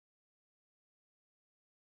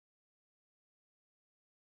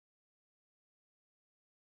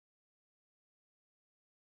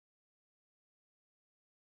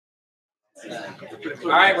All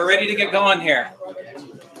right, we're ready to get going here.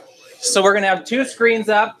 So we're going to have two screens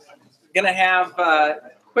up. Going to have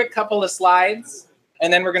a quick couple of slides,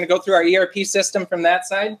 and then we're going to go through our ERP system from that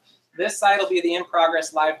side. This side will be the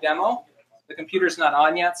in-progress live demo. The computer's not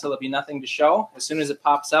on yet, so there'll be nothing to show. As soon as it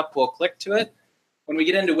pops up, we'll click to it. When we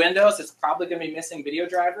get into Windows, it's probably going to be missing video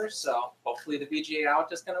drivers, so hopefully the VGA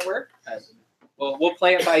out is going to work. We'll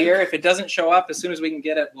play it by ear. If it doesn't show up, as soon as we can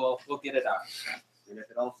get it, we'll get it out. And if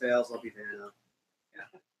it all fails, I'll be there now.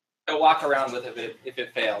 Yeah. I'll walk around with it if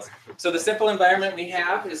it fails. So the simple environment we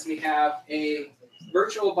have is we have a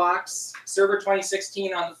VirtualBox Server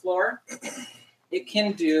 2016 on the floor. It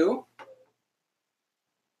can do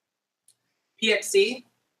PXE.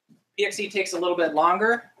 PXE takes a little bit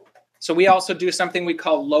longer. So we also do something we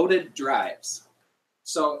call loaded drives.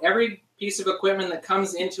 So every piece of equipment that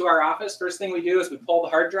comes into our office, first thing we do is we pull the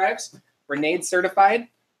hard drives. We're NAID certified.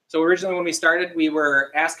 So originally when we started, we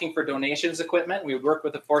were asking for donations equipment. We would work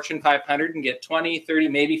with a Fortune 500 and get 20, 30,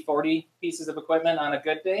 maybe 40 pieces of equipment on a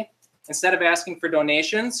good day. Instead of asking for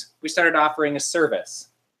donations, we started offering a service.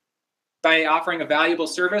 By offering a valuable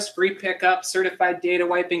service, free pickup, certified data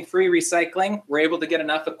wiping, free recycling, we're able to get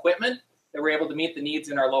enough equipment that we're able to meet the needs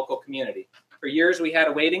in our local community. For years, we had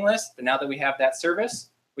a waiting list, but now that we have that service,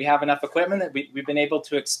 we have enough equipment that we've been able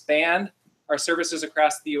to expand our services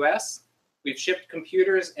across the U.S. We've shipped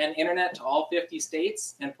computers and internet to all 50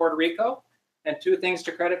 states and Puerto Rico. And two things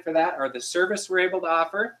to credit for that are the service we're able to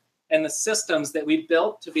offer and the systems that we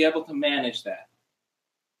built to be able to manage that.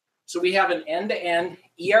 So we have an end-to-end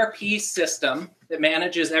ERP system that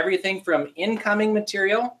manages everything from incoming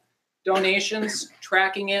material, donations,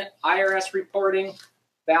 tracking it, IRS reporting,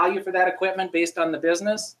 value for that equipment based on the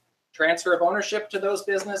business, transfer of ownership to those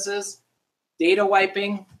businesses, data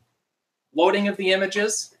wiping, loading of the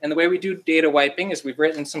images. And the way we do data wiping is we've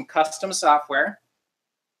written some custom software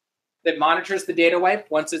that monitors the data wipe.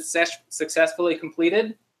 Once it's successfully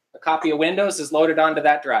completed, a copy of Windows is loaded onto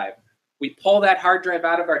that drive. We pull that hard drive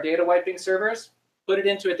out of our data wiping servers, put it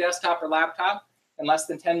into a desktop or laptop. In less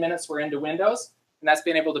than 10 minutes, we're into Windows. And that's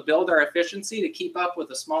been able to build our efficiency to keep up with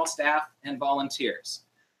a small staff and volunteers.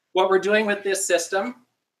 What we're doing with this system,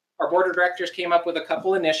 our board of directors came up with a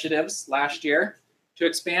couple initiatives last year to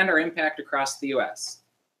expand our impact across the U.S.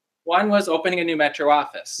 One was opening a new metro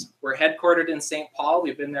office. We're headquartered in St. Paul.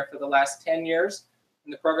 We've been there for the last 10 years.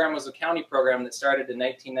 And the program was a county program that started in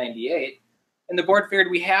 1998. And the board figured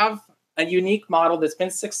we have a unique model that's been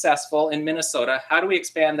successful in Minnesota. How do we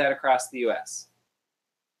expand that across the U.S.?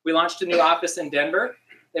 We launched a new office in Denver.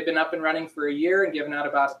 They've been up and running for a year and given out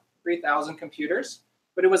about 3,000 computers.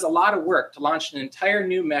 But it was a lot of work to launch an entire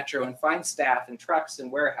new metro and find staff and trucks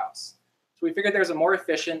and warehouse. So we figured there's a more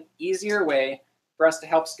efficient, easier way for us to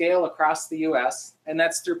help scale across the U.S., and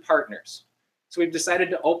that's through partners. So we've decided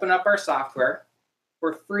to open up our software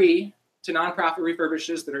for free to nonprofit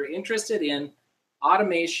refurbishers that are interested in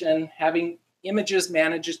automation, having images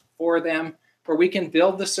managed for them, where we can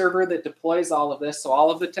build the server that deploys all of this. So all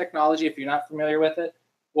of the technology, if you're not familiar with it,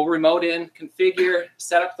 we'll remote in, configure,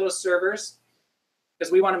 set up those servers,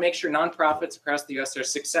 because we want to make sure nonprofits across the U.S. are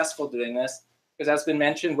successful doing this. Because as been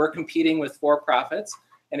mentioned, we're competing with for-profits.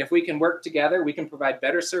 And if we can work together, we can provide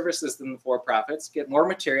better services than the for-profits, get more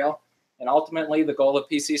material, and ultimately the goal of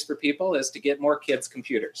PCs for People is to get more kids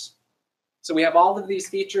computers. So we have all of these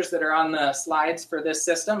features that are on the slides for this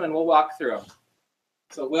system, and we'll walk through them.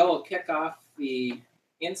 So we'll kick off the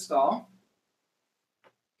install.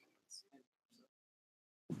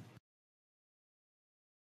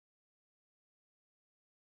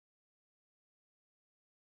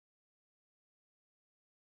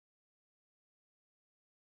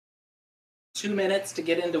 Two minutes to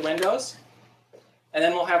get into Windows, and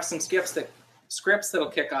then we'll have some scripts that'll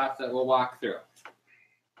kick off that we'll walk through.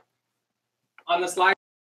 On the slide,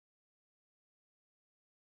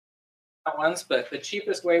 ones, but the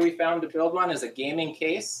cheapest way we found to build one is a gaming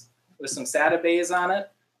case with some SATA bays on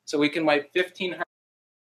it, so we can wipe 1,500.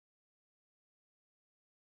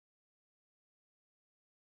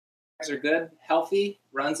 Are good, healthy,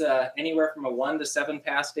 runs anywhere from a 1 to 7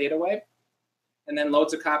 pass data wipe, and then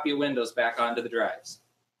loads a copy of Windows back onto the drives.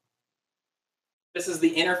 This is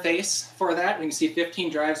the interface for that. We can see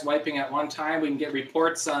 15 drives wiping at one time. We can get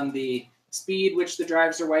reports on the speed which the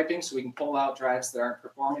drives are wiping, so we can pull out drives that aren't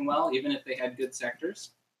performing well, even if they had good sectors.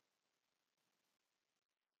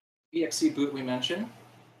 PXE boot we mentioned.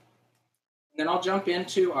 And then I'll jump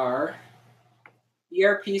into our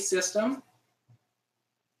ERP system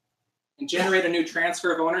and generate a new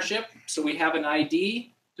transfer of ownership. So we have an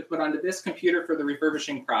ID to put onto this computer for the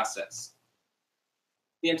refurbishing process.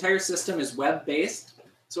 The entire system is web-based,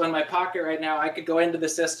 So in my pocket right now, I could go into the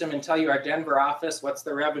system and tell you our Denver office, what's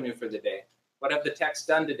the revenue for the day? What have the techs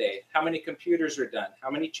done today? How many computers are done? How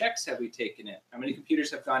many checks have we taken in? How many computers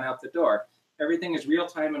have gone out the door? Everything is real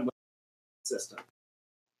time and system.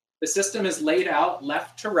 The system is laid out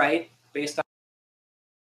left to right based on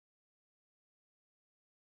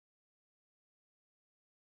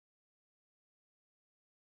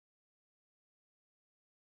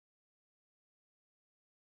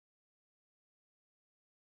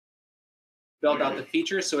build out the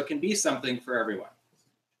features so it can be something for everyone.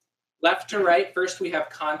 Left to right, first we have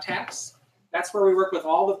contacts. That's where we work with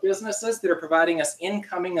all the businesses that are providing us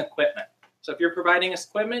incoming equipment. So if you're providing us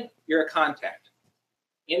equipment, you're a contact.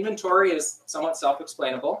 Inventory is somewhat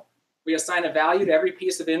self-explainable. We assign a value to every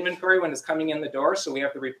piece of inventory when it's coming in the door, so we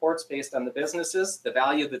have the reports based on the businesses, the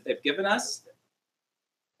value that they've given us,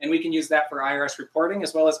 and we can use that for IRS reporting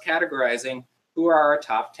as well as categorizing who are our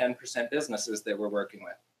top 10% businesses that we're working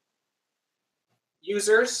with.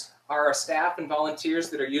 Users are our staff and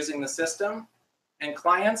volunteers that are using the system, and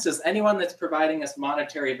clients is anyone that's providing us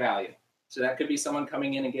monetary value. So that could be someone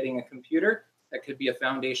coming in and getting a computer, that could be a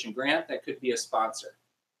foundation grant, that could be a sponsor.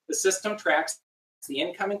 The system tracks the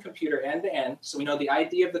incoming computer end to end, so we know the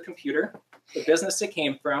ID of the computer, the business it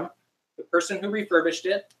came from, the person who refurbished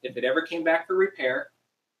it, if it ever came back for repair,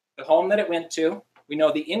 the home that it went to, we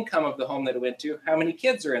know the income of the home that it went to, how many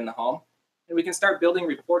kids are in the home, and we can start building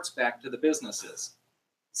reports back to the businesses.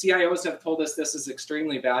 CIOs have told us this is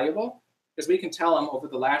extremely valuable because we can tell them over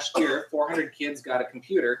the last year, 400 kids got a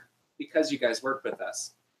computer because you guys work with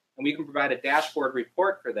us. And we can provide a dashboard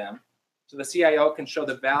report for them so the CIO can show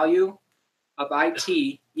the value of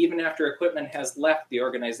IT even after equipment has left the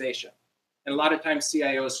organization. And a lot of times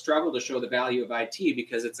CIOs struggle to show the value of IT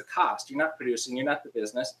because it's a cost. You're not producing, you're not the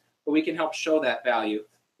business, but we can help show that value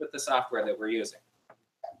with the software that we're using.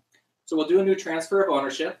 So we'll do a new transfer of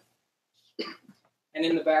ownership. And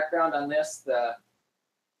in the background on this,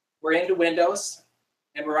 we're into Windows,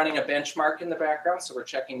 and we're running a benchmark in the background. So we're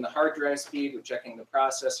checking the hard drive speed, we're checking the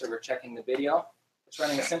processor, we're checking the video. It's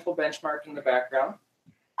running a simple benchmark in the background.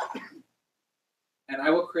 And I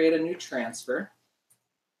will create a new transfer.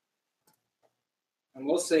 And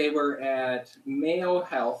we'll say we're at Mayo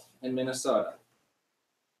Health in Minnesota.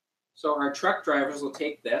 So our truck drivers will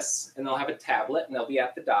take this, and they'll have a tablet, and they'll be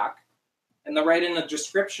at the dock. And they'll write in the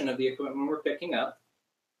description of the equipment we're picking up.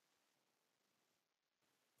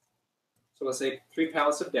 So we'll say 3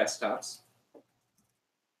 pallets of desktops.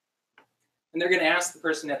 And they're going to ask the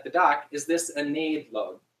person at the dock, is this a NAID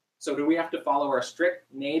load? So do we have to follow our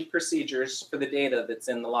strict NAID procedures for the data that's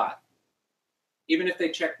in the lot? Even if they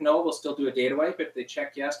check no, we'll still do a data wipe. If they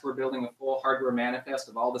check yes, we're building a full hardware manifest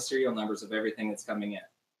of all the serial numbers of everything that's coming in.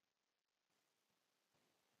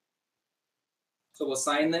 So we'll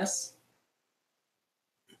sign this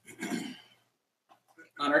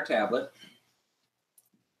on our tablet.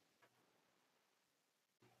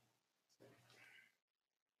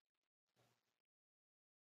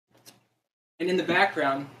 And in the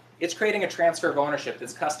background, it's creating a transfer of ownership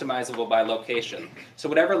that's customizable by location. So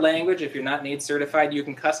whatever language, if you're not NAID certified, you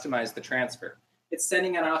can customize the transfer. It's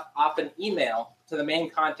sending off an email to the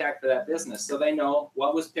main contact for that business so they know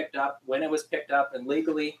what was picked up, when it was picked up, and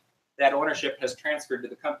legally that ownership has transferred to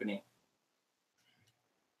the company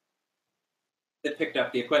that picked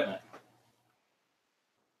up the equipment.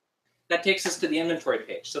 That takes us to the inventory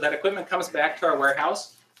page. So that equipment comes back to our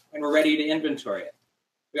warehouse and we're ready to inventory it.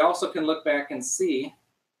 We also can look back and see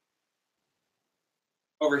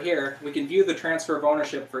over here, we can view the transfer of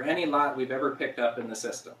ownership for any lot we've ever picked up in the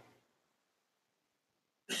system.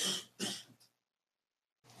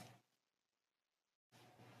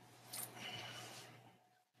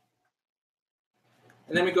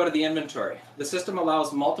 And then we go to the inventory. The system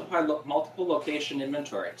allows multiple location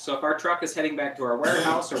inventory. So if our truck is heading back to our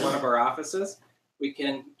warehouse or one of our offices, we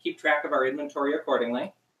can keep track of our inventory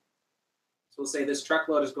accordingly. So we'll say this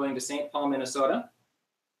truckload is going to St. Paul, Minnesota,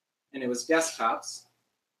 and it was desktops.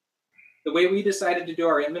 The way we decided to do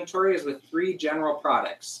our inventory is with 3 general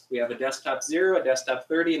products. We have a desktop 0, a desktop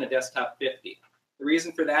 30, and a desktop 50. The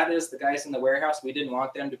reason for that is the guys in the warehouse, we didn't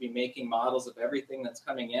want them to be making models of everything that's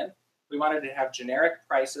coming in. We wanted to have generic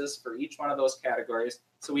prices for each one of those categories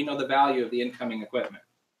so we know the value of the incoming equipment.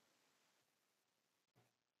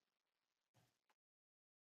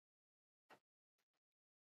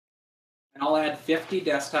 And I'll add 50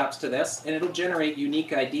 desktops to this, and it'll generate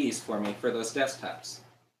unique IDs for me for those desktops.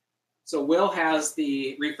 So Will has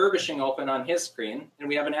the refurbishing open on his screen, and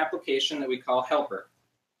we have an application that we call Helper.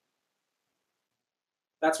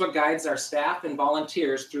 That's what guides our staff and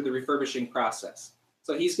volunteers through the refurbishing process.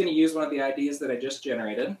 So he's going to use one of the IDs that I just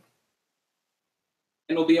generated.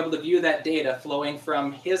 And we'll be able to view that data flowing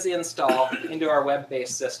from his install into our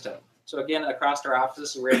web-based system. So again, across our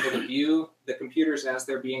offices, we're able to view the computers as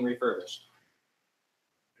they're being refurbished.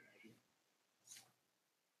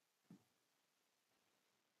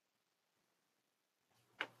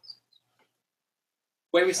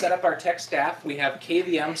 The way we set up our tech staff, we have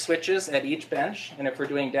KVM switches at each bench. And if we're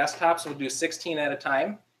doing desktops, we'll do 16 at a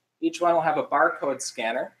time. Each one will have a barcode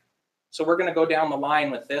scanner. So we're going to go down the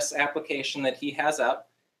line with this application that he has up.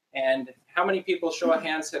 And how many people, show of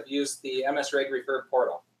hands, have used the MS-Reg Refurb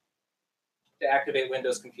portal to activate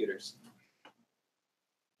Windows computers?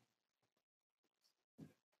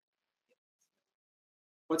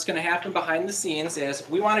 What's going to happen behind the scenes is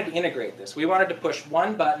we wanted to integrate this. We wanted to push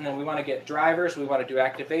one button and we want to get drivers. We want to do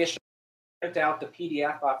activation, print out the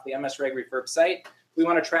PDF off the MS-Reg Refurb site. We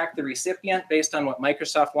want to track the recipient based on what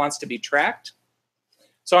Microsoft wants to be tracked.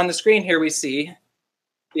 So on the screen here we see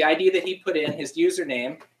the ID that he put in, his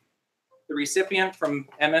username, the recipient from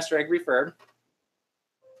MS-Reg Refurb,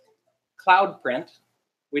 Cloud Print.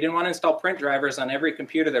 We didn't want to install print drivers on every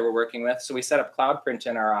computer that we're working with, so we set up Cloud Print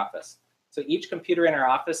in our office. So each computer in our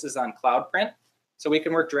office is on Cloud Print, so we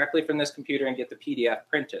can work directly from this computer and get the PDF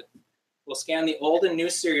printed. We'll scan the old and new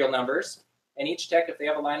serial numbers, and each tech, if they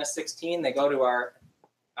have a line of 16, they go to our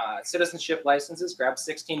citizenship licenses, grab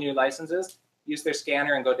 16 new licenses, use their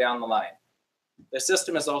scanner, and go down the line. The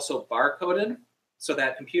system is also barcoded, so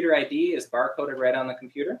that computer ID is barcoded right on the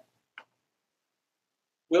computer.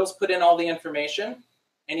 Will's put in all the information,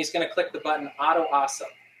 and he's going to click the button Auto Awesome.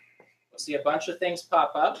 We'll see a bunch of things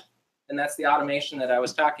pop up, and that's the automation that I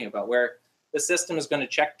was talking about, where the system is going to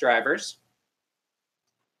check drivers.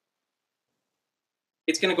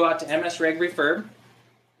 It's going to go out to MS-Reg Refurb.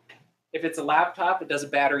 If it's a laptop, it does a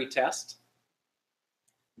battery test.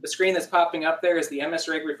 The screen that's popping up there is the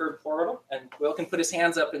MS-Reg Refurb portal, and Will can put his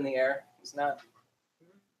hands up in the air.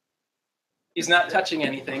 He's not touching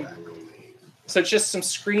anything. So it's just some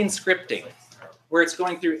screen scripting, where it's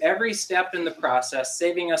going through every step in the process,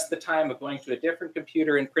 saving us the time of going to a different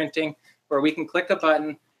computer and printing, where we can click a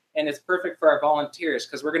button, and it's perfect for our volunteers,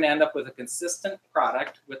 because we're going to end up with a consistent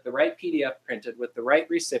product with the right PDF printed, with the right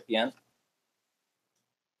recipient,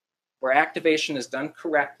 where activation is done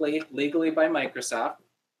correctly, legally by Microsoft.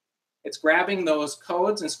 It's grabbing those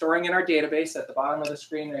codes and storing in our database. At the bottom of the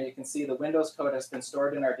screen there, you can see the Windows code has been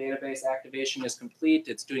stored in our database. Activation is complete.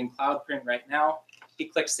 It's doing Cloud Print right now. He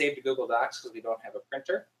clicks Save to Google Docs because we don't have a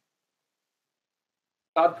printer.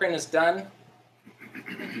 Cloud Print is done.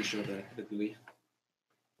 You show the GUI.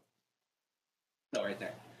 No, right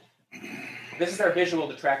there. This is our visual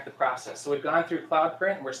to track the process. So we've gone through Cloud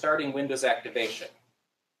Print, and we're starting Windows activation.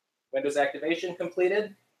 Windows activation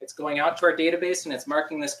completed. It's going out to our database, and it's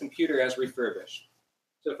marking this computer as refurbished.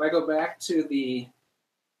 So if I go back to the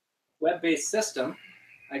web-based system,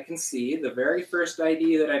 I can see the very first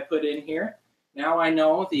ID that I put in here. Now I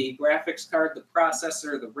know the graphics card, the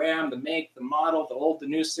processor, the RAM, the make, the model, the old, the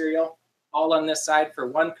new serial, all on this side for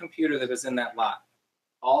one computer that was in that lot.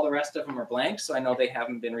 All the rest of them are blank, so I know they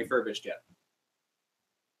haven't been refurbished yet.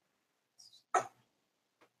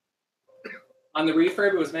 On the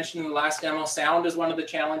refurb, it was mentioned in the last demo, sound is one of the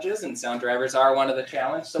challenges, and sound drivers are one of the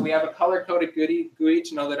challenges. So we have a color-coded GUI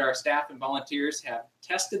to know that our staff and volunteers have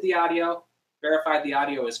tested the audio, verified the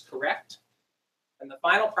audio is correct. And the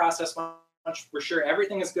final process, once we're sure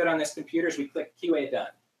everything is good on this computer, is we click QA Done.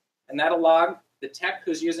 And that'll log the tech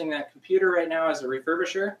who's using that computer right now as a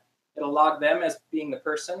refurbisher. It'll log them as being the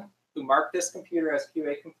person who marked this computer as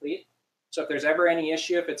QA complete. So if there's ever any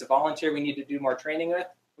issue, if it's a volunteer we need to do more training with,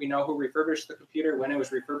 we know who refurbished the computer, when it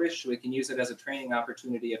was refurbished, so we can use it as a training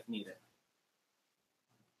opportunity if needed.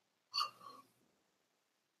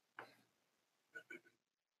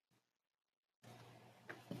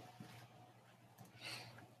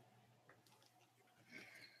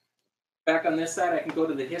 Back on this side, I can go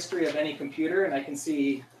to the history of any computer, and I can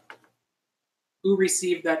see who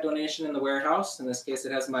received that donation in the warehouse. In this case,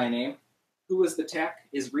 it has my name. Who was the tech?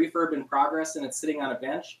 Is refurb in progress and it's sitting on a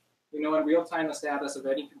bench? We know in real time the status of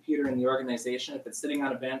any computer in the organization, if it's sitting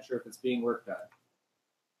on a bench or if it's being worked on.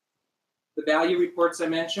 The value reports I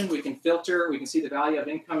mentioned, we can filter, we can see the value of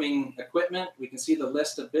incoming equipment, we can see the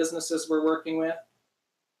list of businesses we're working with.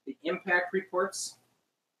 The impact reports.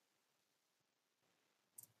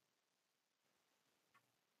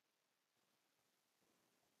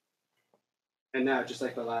 And now, just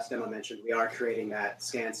like the last demo mentioned, we are creating that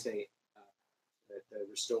scan state, the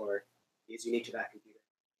restore is unique to that computer.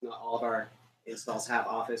 Not all of our installs have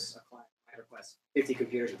Office. A client might request 50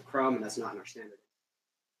 computers with Chrome, and that's not in our standard.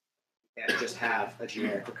 We can't just have a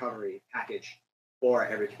generic recovery package for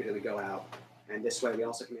every computer we go out. And this way, we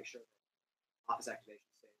also can make sure that office activation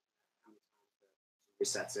state, how many times it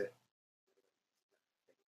resets it.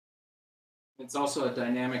 It's also a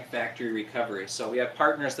dynamic factory recovery. So we have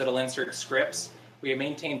partners that'll insert scripts. We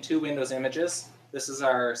maintain 2 Windows images. This is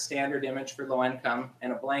our standard image for low income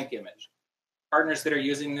and a blank image. Partners that are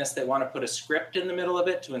using this, they want to put a script in the middle of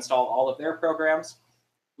it to install all of their programs.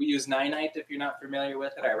 We use Ninite. If you're not familiar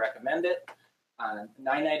with it, I recommend it.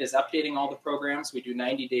 Ninite is updating all the programs. We do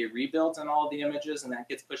 90-day rebuilds on all of the images, and that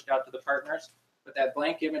gets pushed out to the partners. But that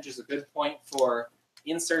blank image is a good point for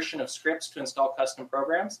insertion of scripts to install custom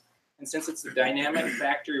programs. And since it's a dynamic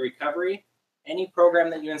factory recovery, any program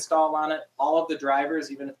that you install on it, all of the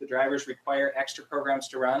drivers, even if the drivers require extra programs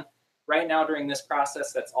to run, right now during this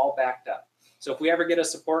process, that's all backed up. So if we ever get a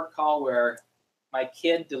support call where my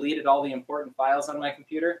kid deleted all the important files on my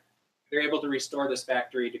computer, they're able to restore this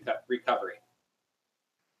factory recovery.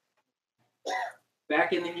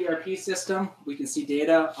 Back in the ERP system, we can see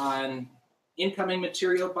data on incoming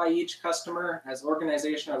material by each customer as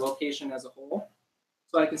organization or location as a whole.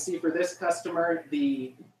 So I can see for this customer,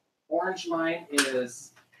 the orange line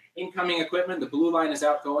is incoming equipment, the blue line is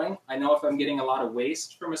outgoing. I know if I'm getting a lot of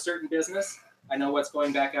waste from a certain business. I know what's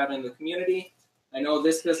going back out in the community. I know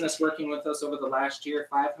this business working with us over the last year,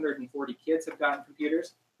 540 kids have gotten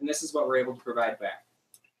computers, and this is what we're able to provide back.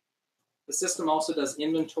 The system also does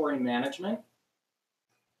inventory management.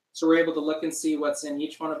 So we're able to look and see what's in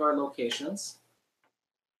each one of our locations.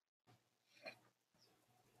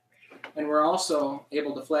 And we're also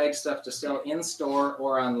able to flag stuff to sell in-store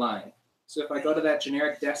or online. So if I go to that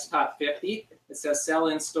generic desktop 50, it says sell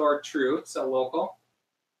in-store true, sell local.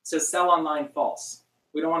 It says sell online false.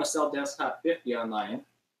 We don't want to sell desktop 50 online.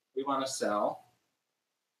 We want to sell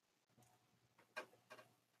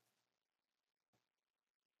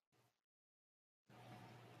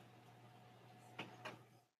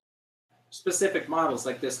specific models,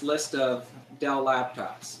 like this list of Dell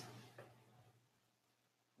laptops.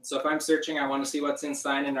 So if I'm searching, I want to see what's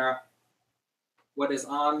inside in our, what is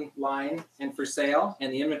online and for sale,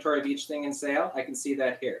 and the inventory of each thing in sale, I can see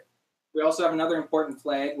that here. We also have another important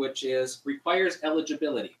flag, which is requires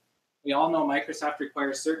eligibility. We all know Microsoft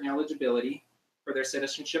requires certain eligibility for their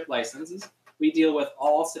citizenship licenses. We deal with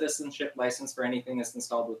all citizenship license for anything that's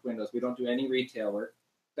installed with Windows. We don't do any retail work.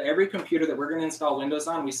 So every computer that we're going to install Windows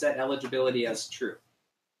on, we set eligibility as true.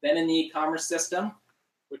 Then in the e-commerce system,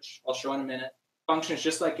 which I'll show in a minute, functions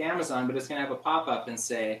just like Amazon, but it's going to have a pop-up and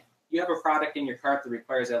say, you have a product in your cart that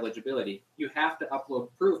requires eligibility. You have to upload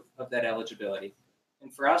proof of that eligibility.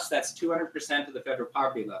 And for us, that's 200% of the federal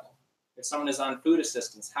poverty level. If someone is on food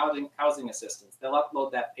assistance, housing assistance, they'll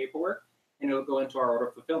upload that paperwork and it'll go into our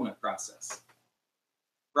order fulfillment process.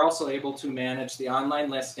 We're also able to manage the online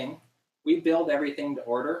listing. We build everything to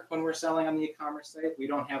order when we're selling on the e-commerce site. We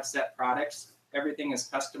don't have set products. Everything is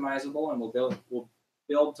customizable and we'll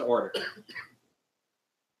build to order.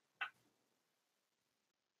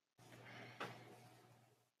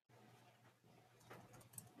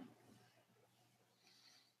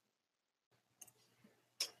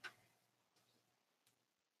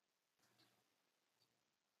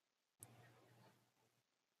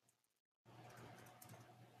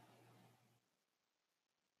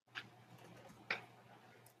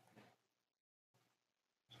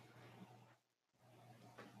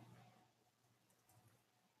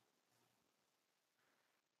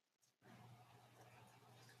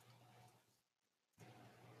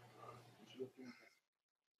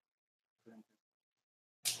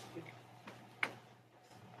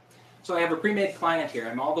 So I have a pre-made client here.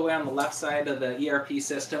 I'm all the way on the left side of the ERP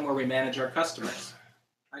system where we manage our customers.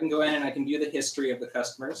 I can go in and I can view the history of the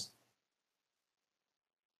customers.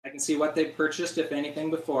 I can see what they've purchased, if anything,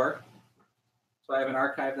 before. So I have an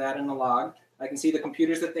archive that in the log. I can see the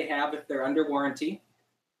computers that they have if they're under warranty.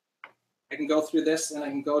 I can go through this and I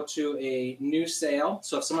can go to a new sale.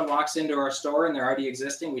 So if someone walks into our store and they're already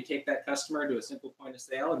existing, we take that customer to a simple point of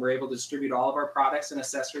sale and we're able to distribute all of our products and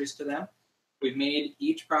accessories to them. We've made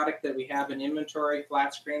each product that we have in inventory,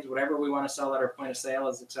 flat screens, whatever we want to sell at our point of sale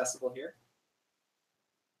is accessible here.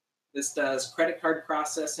 This does credit card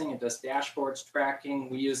processing. It does dashboards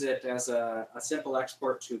tracking. We use it as a simple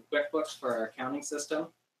export to QuickBooks for our accounting system.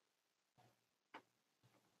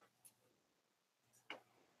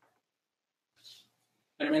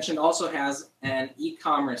 And I mentioned also has an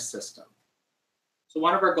e-commerce system. So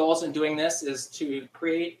one of our goals in doing this is to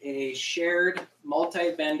create a shared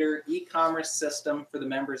multi-vendor e-commerce system for the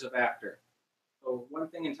members of AFTRR. So one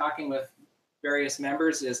thing in talking with various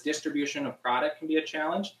members is distribution of product can be a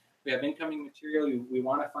challenge. We have incoming material, we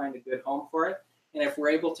want to find a good home for it. And if we're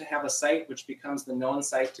able to have a site which becomes the known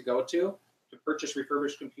site to go to purchase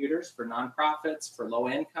refurbished computers for nonprofits, for low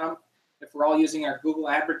income, If we're all using our Google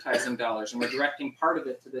advertising dollars and we're directing part of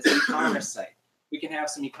it to this e-commerce site, we can have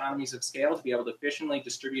some economies of scale to be able to efficiently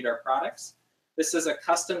distribute our products. This is a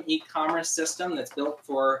custom e-commerce system that's built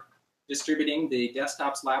for distributing the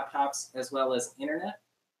desktops, laptops, as well as internet.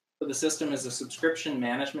 So the system is a subscription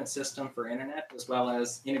management system for internet, as well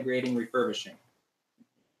as integrating refurbishing.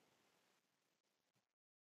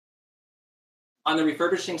 On the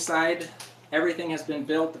refurbishing side, everything has been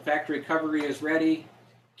built. The factory recovery is ready.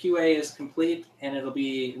 QA is complete, and it'll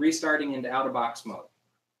be restarting into out-of-box mode.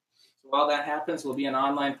 So while that happens, we'll be an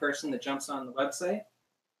online person that jumps on the website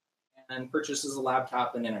and purchases a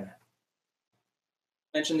laptop and internet.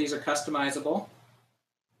 I mentioned these are customizable.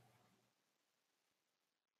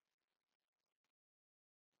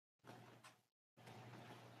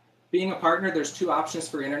 Being a partner, there's two options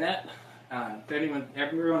for internet.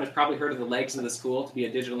 Everyone has probably heard of the legs of the stool to be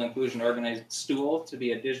a digital inclusion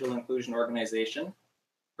organization,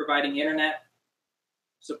 providing internet,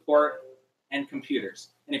 support, and computers.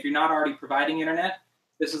 And if you're not already providing internet,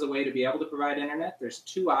 this is a way to be able to provide internet. There's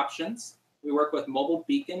two options. We work with Mobile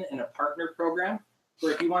Beacon in a partner program,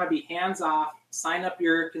 where if you want to be hands-off, sign up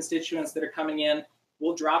your constituents that are coming in,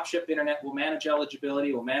 we'll drop ship internet, we'll manage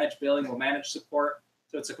eligibility, we'll manage billing, we'll manage support.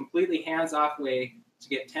 So it's a completely hands-off way to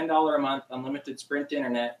get $10 a month unlimited Sprint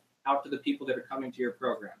internet out to the people that are coming to your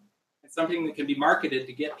program. It's something that can be marketed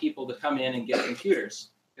to get people to come in and get computers,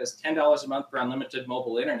 because $10 a month for unlimited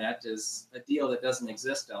mobile internet is a deal that doesn't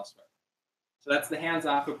exist elsewhere. So that's the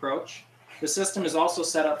hands-off approach. The system is also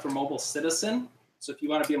set up for Mobile Citizen. So if you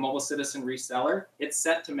want to be a Mobile Citizen reseller, it's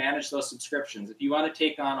set to manage those subscriptions. If you want to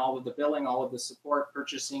take on all of the billing, all of the support,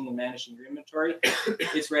 purchasing, and managing your inventory,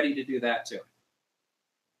 it's ready to do that too.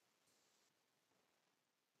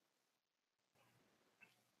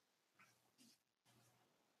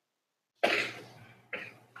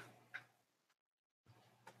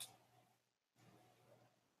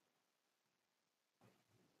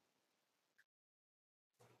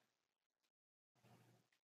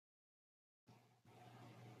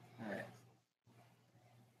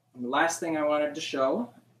 And the last thing I wanted to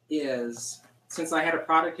show is, since I had a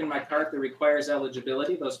product in my cart that requires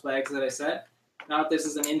eligibility, those flags that I said, now if this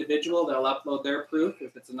is an individual, they'll upload their proof.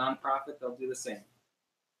 If it's a nonprofit, they'll do the same.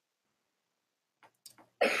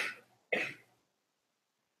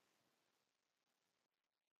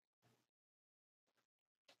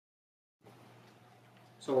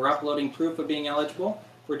 So we're uploading proof of being eligible.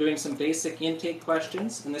 We're doing some basic intake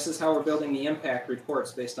questions, and this is how we're building the impact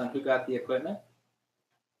reports based on who got the equipment.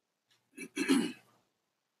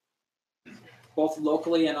 Both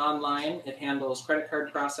locally and online, it handles credit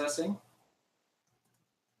card processing.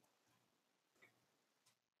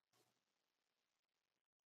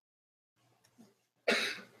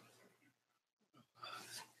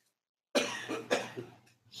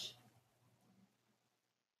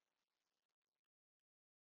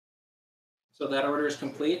 So that order is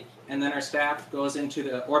complete, and then our staff goes into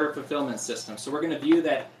the order fulfillment system. So we're going to view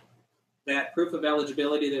that proof of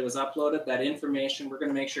eligibility that was uploaded, that information. We're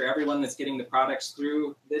going to make sure everyone that's getting the products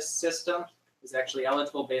through this system is actually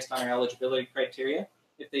eligible based on our eligibility criteria.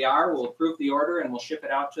 If they are, we'll approve the order and we'll ship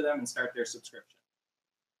it out to them and start their subscription.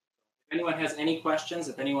 If anyone has any questions,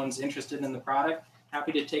 if anyone's interested in the product,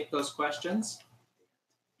 happy to take those questions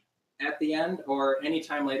at the end or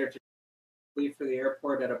anytime later. To leave for the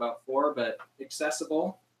airport at about 4, but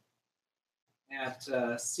accessible at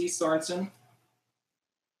C. Sorenson